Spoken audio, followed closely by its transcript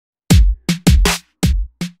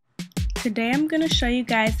Today I'm going to show you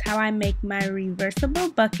guys how I make my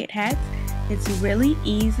reversible bucket hats. It's really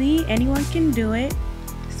easy, anyone can do it,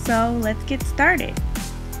 so let's get started.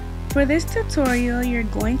 For this tutorial you're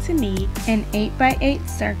going to need an 8x8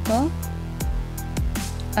 circle,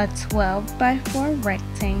 a 12x4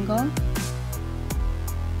 rectangle,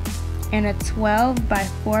 and a 12 by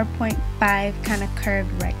 4.5 kind of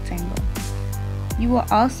curved rectangle. You will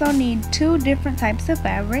also need two different types of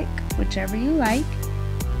fabric, whichever you like.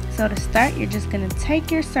 So to start, you're just going to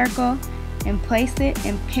take your circle and place it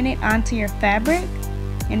and pin it onto your fabric.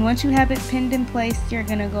 And once you have it pinned in place, you're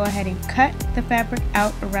going to go ahead and cut the fabric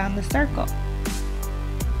out around the circle.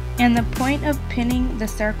 And the point of pinning the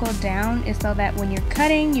circle down is so that when you're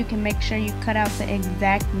cutting, you can make sure you cut out the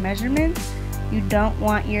exact measurements. You don't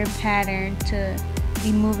want your pattern to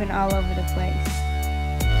be moving all over the place.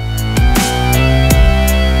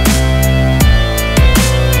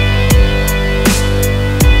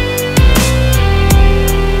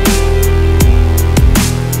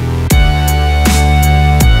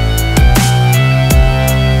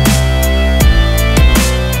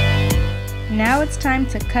 Now it's time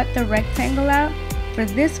to cut the rectangle out. For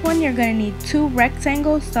this one you're going to need two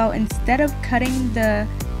rectangles, so instead of cutting the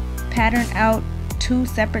pattern out two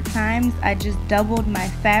separate times, I just doubled my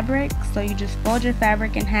fabric. So you just fold your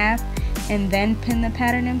fabric in half and then pin the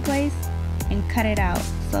pattern in place and cut it out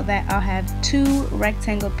so that I'll have two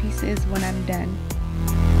rectangle pieces when I'm done.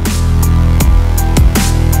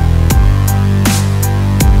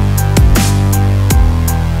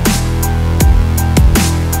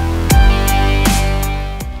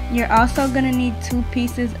 You're also going to need two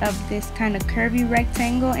pieces of this kind of curvy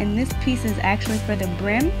rectangle, and this piece is actually for the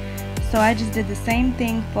brim. So I just did the same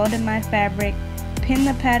thing, folded my fabric, pinned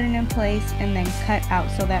the pattern in place, and then cut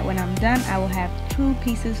out so that when I'm done I will have two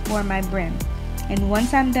pieces for my brim. And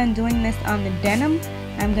once I'm done doing this on the denim,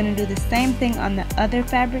 I'm going to do the same thing on the other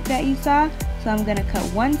fabric that you saw. So I'm going to cut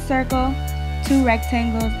one circle, two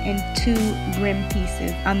rectangles, and two brim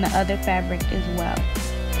pieces on the other fabric as well.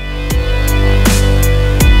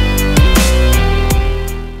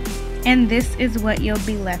 And this is what you'll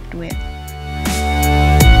be left with.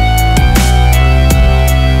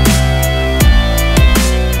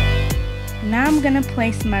 Now I'm going to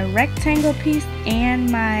place my rectangle piece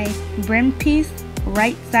and my brim piece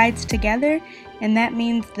right sides together, and that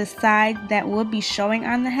means the side that will be showing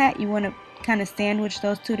on the hat, you want to kind of sandwich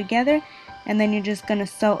those two together, and then you're just going to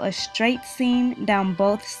sew a straight seam down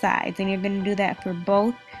both sides, and you're going to do that for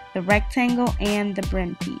both the rectangle and the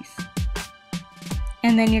brim piece.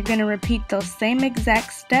 And then you're going to repeat those same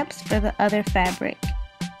exact steps for the other fabric.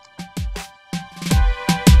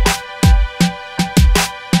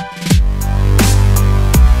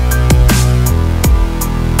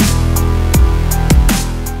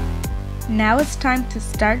 Now it's time to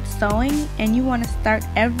start sewing, and you want to start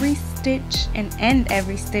every stitch and end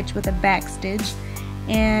every stitch with a back stitch.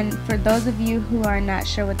 And for those of you who are not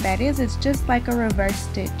sure what that is, it's just like a reverse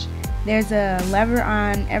stitch. There's a lever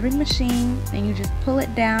on every machine and you just pull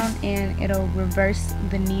it down and it'll reverse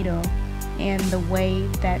the needle and the way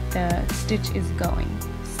that the stitch is going.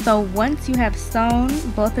 So once you have sewn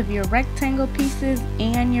both of your rectangle pieces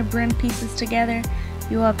and your brim pieces together,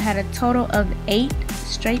 you will have had a total of 8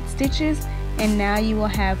 straight stitches, and now you will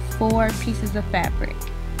have 4 pieces of fabric.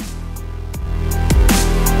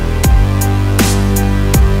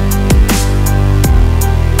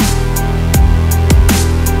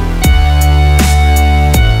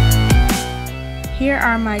 Here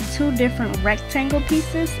are my two different rectangle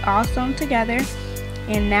pieces all sewn together,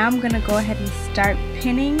 and now I'm going to go ahead and start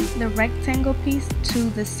pinning the rectangle piece to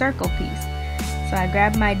the circle piece. So I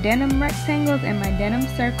grab my denim rectangles and my denim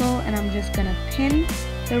circle, and I'm just going to pin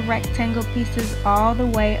the rectangle pieces all the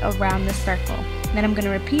way around the circle. Then I'm going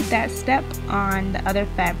to repeat that step on the other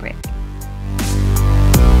fabric.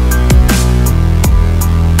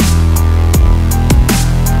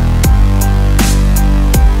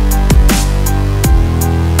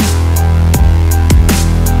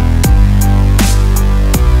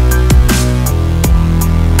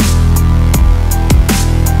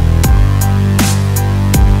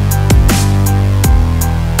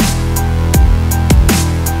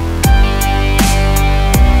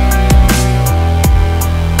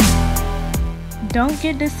 Don't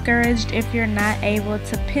get discouraged if you're not able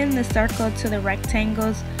to pin the circle to the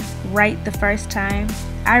rectangles right the first time.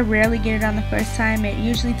 I rarely get it on the first time. It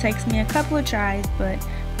usually takes me a couple of tries, but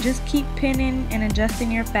just keep pinning and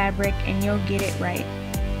adjusting your fabric and you'll get it right.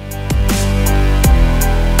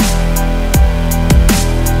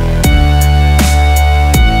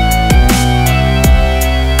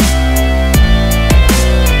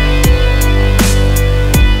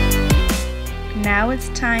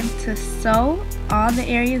 it's time to sew all the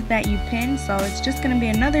areas that you pinned. So it's just going to be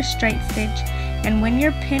another straight stitch, and when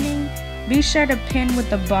you're pinning, be sure to pin with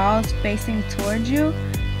the balls facing towards you.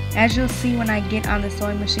 As you'll see when I get on the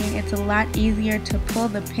sewing machine, it's a lot easier to pull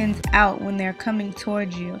the pins out when they're coming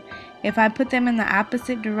towards you. If I put them in the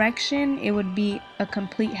opposite direction, it would be a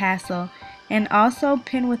complete hassle. And also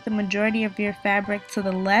pin with the majority of your fabric to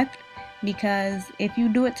the left, because if you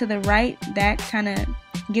do it to the right, that kind of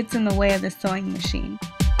gets in the way of the sewing machine.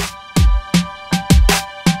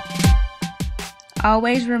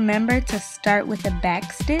 Always remember to start with a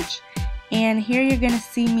back stitch, and here you're going to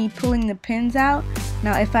see me pulling the pins out.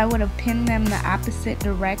 Now if I would have pinned them the opposite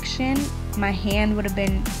direction, my hand would have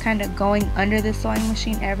been kind of going under the sewing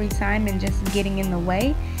machine every time and just getting in the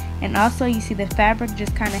way. And also you see the fabric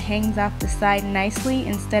just kind of hangs off the side nicely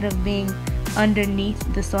instead of being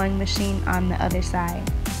underneath the sewing machine on the other side.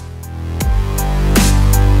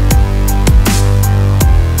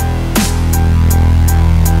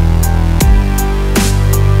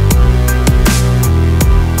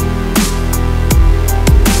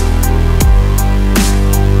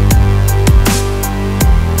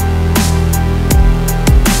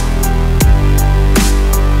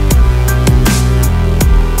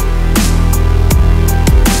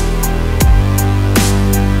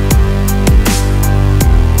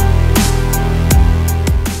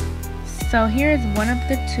 So here is one of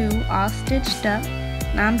the two all stitched up.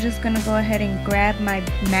 Now I'm just going to go ahead and grab my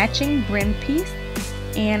matching brim piece,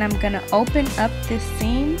 and I'm going to open up this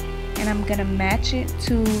seam, and I'm going to match it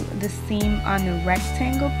to the seam on the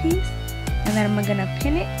rectangle piece, and then I'm going to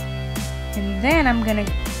pin it, and then I'm going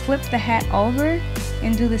to flip the hat over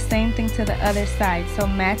and do the same thing to the other side, so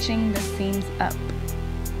matching the seams up.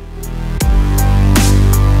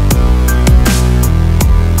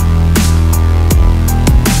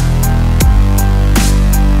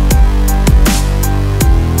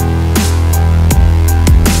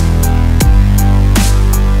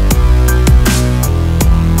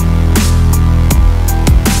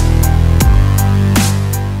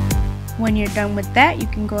 When you're done with that, you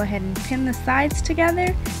can go ahead and pin the sides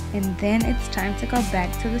together, and then it's time to go back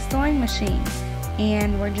to the sewing machine.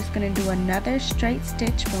 And we're just going to do another straight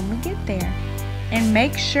stitch when we get there. And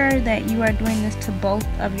make sure that you are doing this to both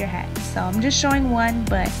of your hats. So I'm just showing one,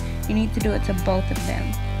 but you need to do it to both of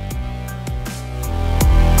them.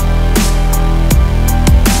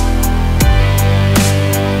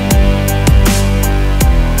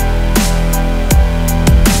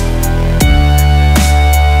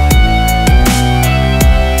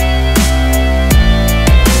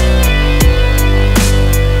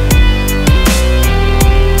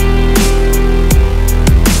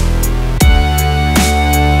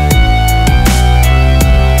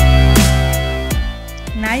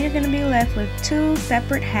 With two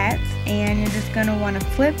separate hats, and you're just going to want to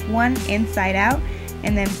flip one inside out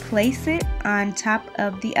and then place it on top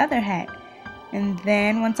of the other hat. And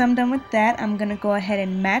then once I'm done with that, I'm going to go ahead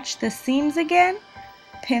and match the seams again,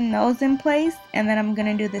 pin those in place, and then I'm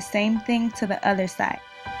going to do the same thing to the other side.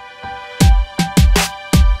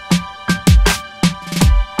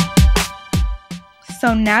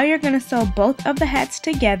 So now you're going to sew both of the hats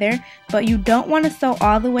together, but you don't want to sew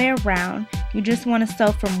all the way around. You just want to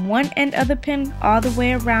sew from one end of the pin all the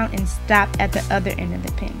way around and stop at the other end of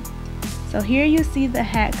the pin. So here you see the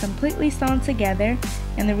hat completely sewn together,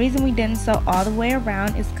 and the reason we didn't sew all the way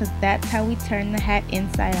around is because that's how we turn the hat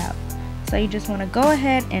inside out. So you just want to go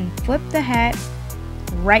ahead and flip the hat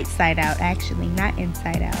right side out, actually, not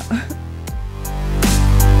inside out.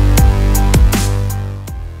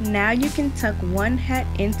 Now you can tuck one hat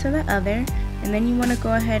into the other, and then you want to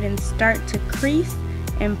go ahead and start to crease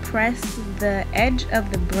and press the edge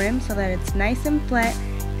of the brim so that it's nice and flat,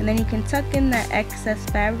 and then you can tuck in the excess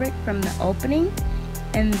fabric from the opening,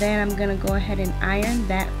 and then I'm going to go ahead and iron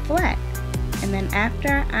that flat. And then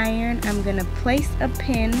after I iron, I'm going to place a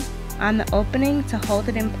pin on the opening to hold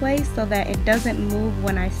it in place so that it doesn't move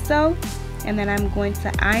when I sew, and then I'm going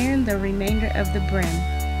to iron the remainder of the brim.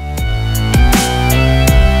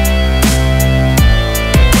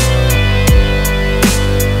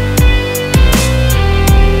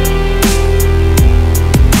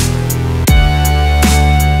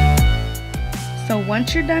 So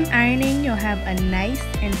once you're done ironing, you'll have a nice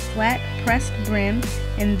and flat pressed brim,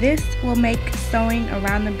 and this will make sewing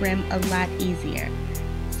around the brim a lot easier.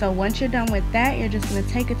 So once you're done with that, you're just going to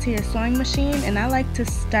take it to your sewing machine, and I like to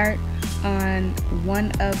start on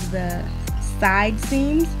one of the side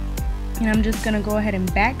seams, and I'm just going to go ahead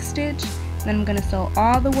and backstitch. Then I'm going to sew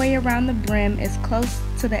all the way around the brim as close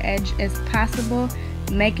to the edge as possible,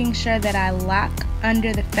 making sure that I lock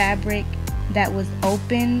under the fabric that was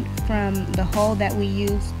open from the hole that we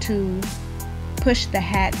used to push the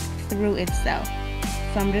hat through itself.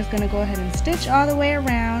 So I'm just going to go ahead and stitch all the way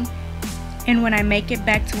around, and when I make it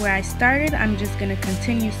back to where I started, I'm just going to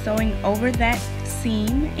continue sewing over that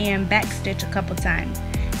seam and back stitch a couple times.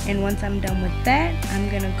 And once I'm done with that, I'm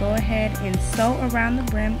going to go ahead and sew around the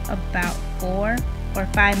brim about 4 or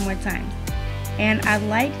 5 more times. And I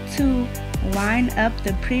like to line up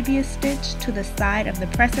the previous stitch to the side of the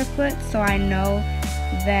presser foot so I know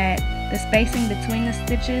that the spacing between the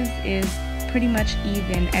stitches is pretty much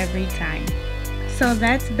even every time. So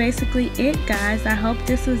that's basically it, guys. I hope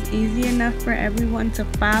this was easy enough for everyone to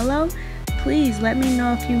follow. Please let me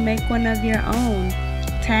know if you make one of your own.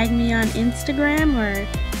 Tag me on Instagram or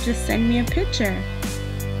just send me a picture.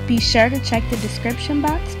 Be sure to check the description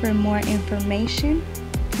box for more information.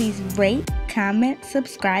 Please rate, comment,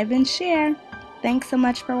 subscribe, and share. Thanks so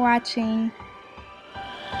much for watching.